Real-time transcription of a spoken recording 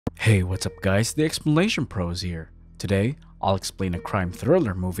Hey, what's up guys, the Explanation Pros here. Today, I'll explain a crime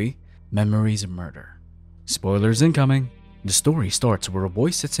thriller movie, Memories of Murder. Spoilers incoming! The story starts where a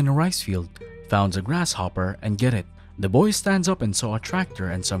boy sits in a rice field, finds a grasshopper, and get it. The boy stands up and saw a tractor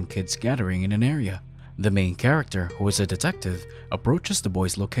and some kids gathering in an area. The main character, who is a detective, approaches the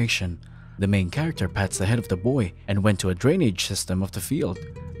boy's location. The main character pats the head of the boy and went to a drainage system of the field.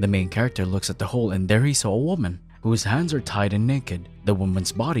 The main character looks at the hole and there he saw a woman, whose hands are tied and naked. The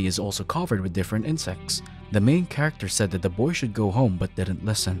woman's body is also covered with different insects. The main character said that the boy should go home but didn't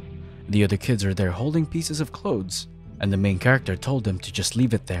listen. The other kids are there holding pieces of clothes, and the main character told them to just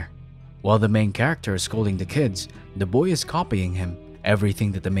leave it there. While the main character is scolding the kids, the boy is copying him.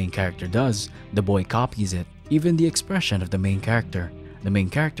 Everything that the main character does, the boy copies it, even the expression of the main character. The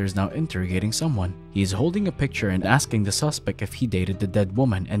main character is now interrogating someone. He is holding a picture and asking the suspect if he dated the dead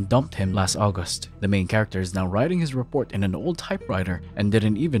woman and dumped him last August. The main character is now writing his report in an old typewriter and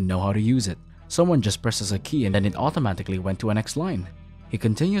didn't even know how to use it. Someone just presses a key and then it automatically went to a next line. He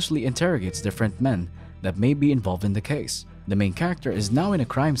continuously interrogates different men that may be involved in the case. The main character is now in a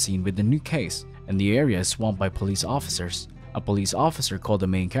crime scene with a new case, and the area is swamped by police officers. A police officer called the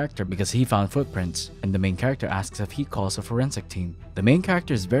main character because he found footprints, and the main character asks if he calls a forensic team. The main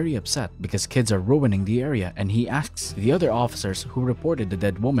character is very upset because kids are ruining the area, and he asks the other officers who reported the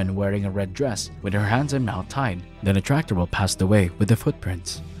dead woman wearing a red dress with her hands and mouth tied. Then a tractor will pass the way with the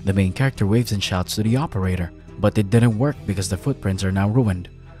footprints. The main character waves and shouts to the operator, but it didn't work because the footprints are now ruined.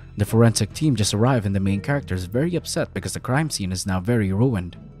 The forensic team just arrived and the main character is very upset because the crime scene is now very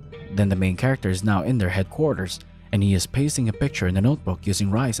ruined. Then the main character is now in their headquarters, and he is pasting a picture in a notebook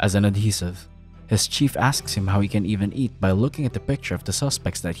using rice as an adhesive. His chief asks him how he can even eat by looking at the picture of the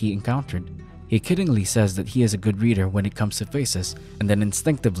suspects that he encountered. He kiddingly says that he is a good reader when it comes to faces, and then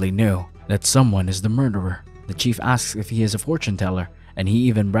instinctively knew that someone is the murderer. The chief asks if he is a fortune teller, and he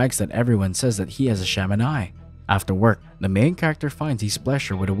even brags that everyone says that he has a shaman eye. After work, the main character finds his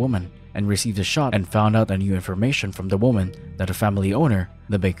pleasure with a woman and receives a shot and found out a new information from the woman that a family owner,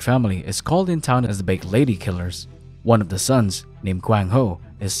 the Bake family, is called in town as the Bake Lady Killers. One of the sons, named Kwang Ho,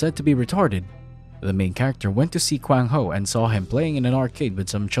 is said to be retarded. The main character went to see Kwang Ho and saw him playing in an arcade with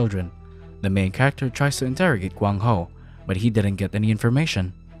some children. The main character tries to interrogate Kwang Ho, but he didn't get any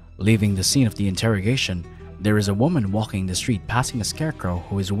information. Leaving the scene of the interrogation, there is a woman walking the street passing a scarecrow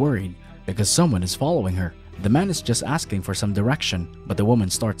who is worried because someone is following her. The man is just asking for some direction, but the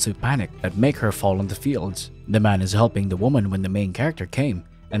woman starts to panic that make her fall on the fields. The man is helping the woman when the main character came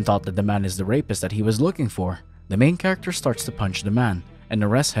and thought that the man is the rapist that he was looking for. The main character starts to punch the man and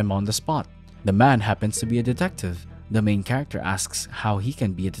arrests him on the spot. The man happens to be a detective. The main character asks how he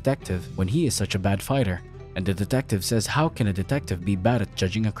can be a detective when he is such a bad fighter, and the detective says how can a detective be bad at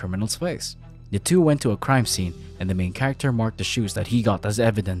judging a criminal's face. The two went to a crime scene and the main character marked the shoes that he got as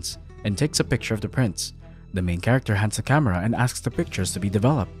evidence and takes a picture of the prints. The main character hands a camera and asks the pictures to be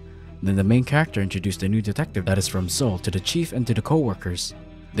developed. Then the main character introduced a new detective that is from Seoul to the chief and to the co-workers.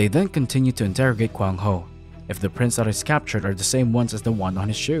 They then continue to interrogate Kwang Ho if the prints that is captured are the same ones as the one on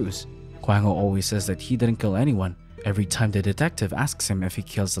his shoes. Kwang Ho always says that he didn't kill anyone every time the detective asks him if he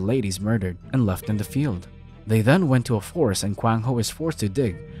kills the ladies murdered and left in the field. They then went to a forest and Kwang Ho is forced to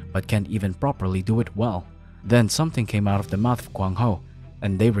dig but can't even properly do it well. Then something came out of the mouth of Kwang Ho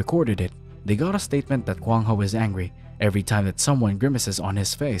and they recorded it. They got a statement that Kwang Ho is angry every time that someone grimaces on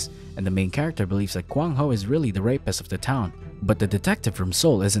his face, and the main character believes that Kwang Ho is really the rapist of the town. But the detective from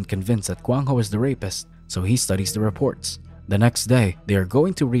Seoul isn't convinced that Kwang Ho is the rapist, so he studies the reports. The next day, they are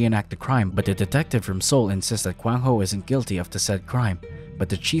going to reenact the crime, but the detective from Seoul insists that Kwang Ho isn't guilty of the said crime, but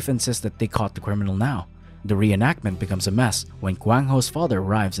the chief insists that they caught the criminal now. The reenactment becomes a mess when Kwang Ho's father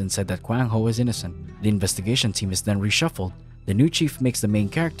arrives and said that Kwang Ho is innocent. The investigation team is then reshuffled. The new chief makes the main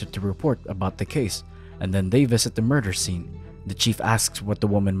character to report about the case, and then they visit the murder scene. The chief asks what the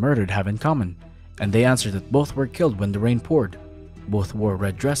woman murdered have in common, and they answer that both were killed when the rain poured. Both wore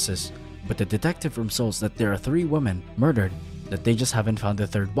red dresses, but the detective from Seoul says that there are 3 women murdered, that they just haven't found the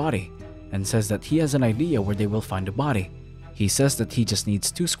third body, and says that he has an idea where they will find the body. He says that he just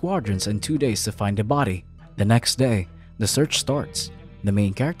needs 2 squadrons and 2 days to find the body. The next day, the search starts. The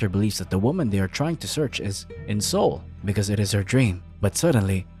main character believes that the woman they are trying to search is in Seoul because it is her dream, but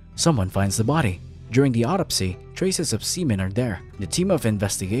suddenly, someone finds the body. During the autopsy, traces of semen are there. The team of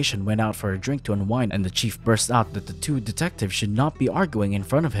investigation went out for a drink to unwind and the chief burst out that the 2 detectives should not be arguing in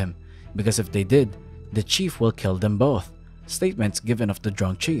front of him because if they did, the chief will kill them both. Statements given of the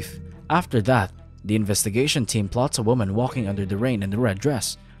drunk chief. After that, the investigation team plots a woman walking under the rain in the red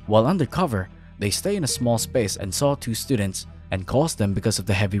dress. While undercover, they stay in a small space and saw 2 students and calls them because of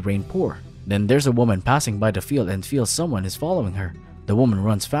the heavy rain pour. Then there's a woman passing by the field and feels someone is following her. The The woman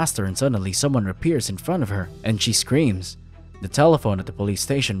runs faster and suddenly someone appears in front of her and she screams. The telephone at the police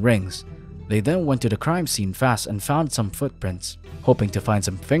station rings. They then went to the crime scene fast and found some footprints, hoping to find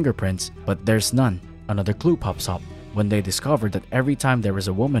some fingerprints, but there's none. Another clue pops up when they discovered that every time there is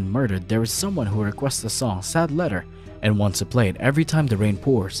a woman murdered, there is someone who requests the song Sad Letter and wants to play it every time the rain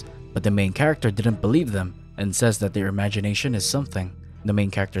pours. But the main character didn't believe them and says that their imagination is something. The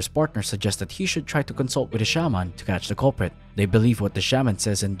main character's partner suggests that he should try to consult with a shaman to catch the culprit. They believe what the shaman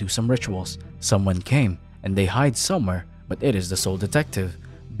says and do some rituals. Someone came and they hide somewhere, but it is the sole detective.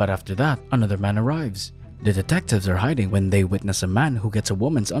 But after that, another man arrives. The detectives are hiding when they witness a man who gets a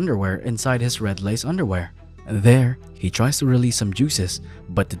woman's underwear inside his red lace underwear. There, he tries to release some juices,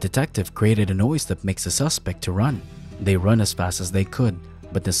 but the detective created a noise that makes the suspect to run. They run as fast as they could,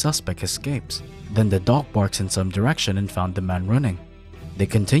 but the suspect escapes. Then the dog barks in some direction and found the man running. They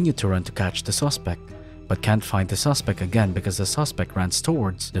continue to run to catch the suspect, but can't find the suspect again because the suspect runs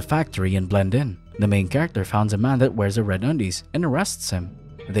towards the factory and blend in. The main character finds a man that wears a red undies and arrests him.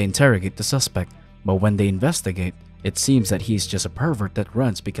 They interrogate the suspect, but when they investigate, it seems that he is just a pervert that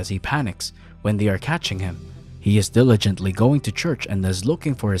runs because he panics when they are catching him. He is diligently going to church and is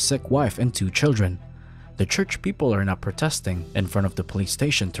looking for his sick wife and 2 children. The church people are now protesting in front of the police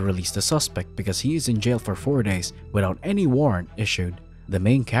station to release the suspect because he is in jail for 4 days without any warrant issued. The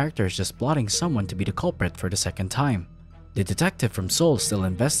main character is just plotting someone to be the culprit for the second time. The detective from Seoul still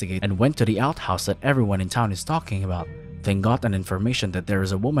investigates and went to the outhouse that everyone in town is talking about, then got an information that there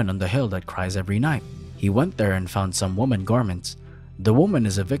is a woman on the hill that cries every night. He went there and found some woman garments. The woman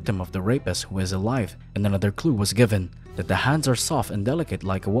is a victim of the rapist who is alive, and another clue was given, that the hands are soft and delicate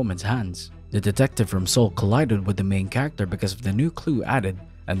like a woman's hands. The detective from Seoul collided with the main character because of the new clue added,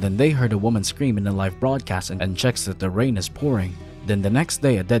 and then they heard a woman scream in a live broadcast and checks that the rain is pouring. Then the next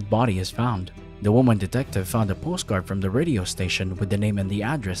day a dead body is found. The woman detective found a postcard from the radio station with the name and the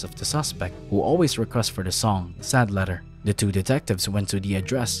address of the suspect, who always requests for the song Sad Letter. The 2 detectives went to the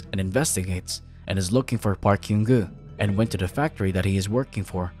address and investigates, and is looking for Park Kyung-gu, and went to the factory that he is working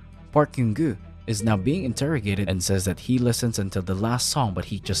for. Park Kyung-gu is now being interrogated and says that he listens until the last song but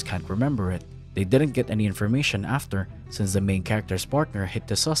he just can't remember it. They didn't get any information after, since the main character's partner hit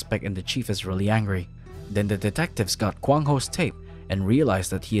the suspect and the chief is really angry. Then the detectives got Kwang Ho's tape and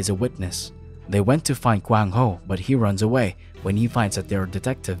realized that he is a witness. They went to find Kwang Ho, but he runs away when he finds that they are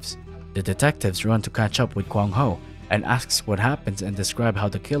detectives. The detectives run to catch up with Kwang Ho and asks what happens and describe how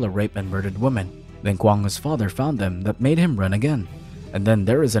the killer raped and murdered women. Then Kwang Ho's father found them that made him run again. And then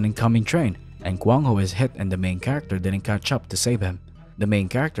there is an incoming train and Kwang Ho is hit and the main character didn't catch up to save him. The main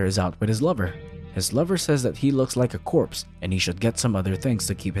character is out with his lover. His lover says that he looks like a corpse and he should get some other things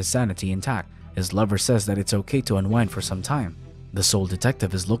to keep his sanity intact. His lover says that it's okay to unwind for some time. The sole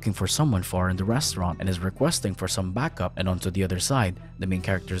detective is looking for someone far in the restaurant and is requesting for some backup, and onto the other side, the main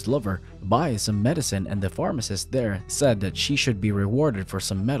character's lover buys some medicine and the pharmacist there said that she should be rewarded for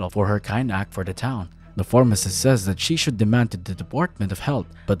some medal for her kind act for the town. The pharmacist says that she should demand to the Department of Health,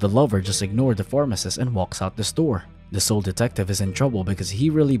 but the lover just ignored the pharmacist and walks out the store. The sole detective is in trouble because he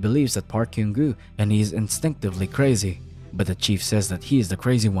really believes that Park Kyung-gu and he is instinctively crazy, but the chief says that he is the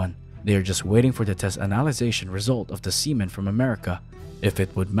crazy one. They are just waiting for the test analysis result of the semen from America, if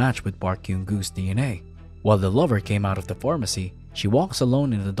it would match with Park Kyung-gu's DNA. While the lover came out of the pharmacy, she walks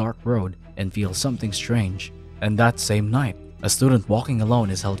alone in the dark road and feels something strange. And that same night, a student walking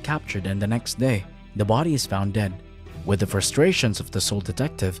alone is held captured, and the next day, the body is found dead. With the frustrations of the sole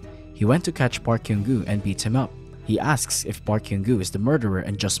detective, he went to catch Park Kyung-gu and beats him up. He asks if Park Kyung-gu is the murderer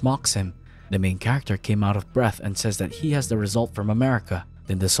and just mocks him. The main character came out of breath and says that he has the result from America.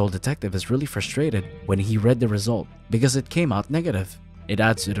 Then the sole detective is really frustrated when he read the result because it came out negative. It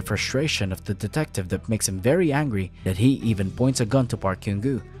adds to the frustration of the detective that makes him very angry that he even points a gun to Park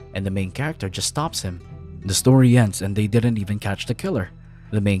Kyung-gu and the main character just stops him. The story ends and they didn't even catch the killer.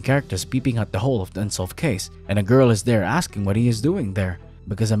 The main character is peeping at the hole of the unsolved case and a girl is there asking what he is doing there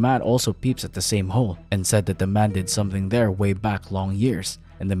because a man also peeps at the same hole and said that the man did something there way back long years,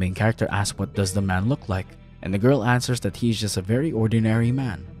 and the main character asks what does the man look like. And the girl answers that he is just a very ordinary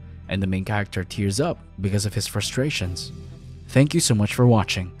man, and the main character tears up because of his frustrations. Thank you so much for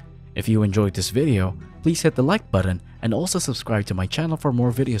watching. If you enjoyed this video, please hit the like button and also subscribe to my channel for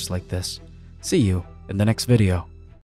more videos like this. See you in the next video.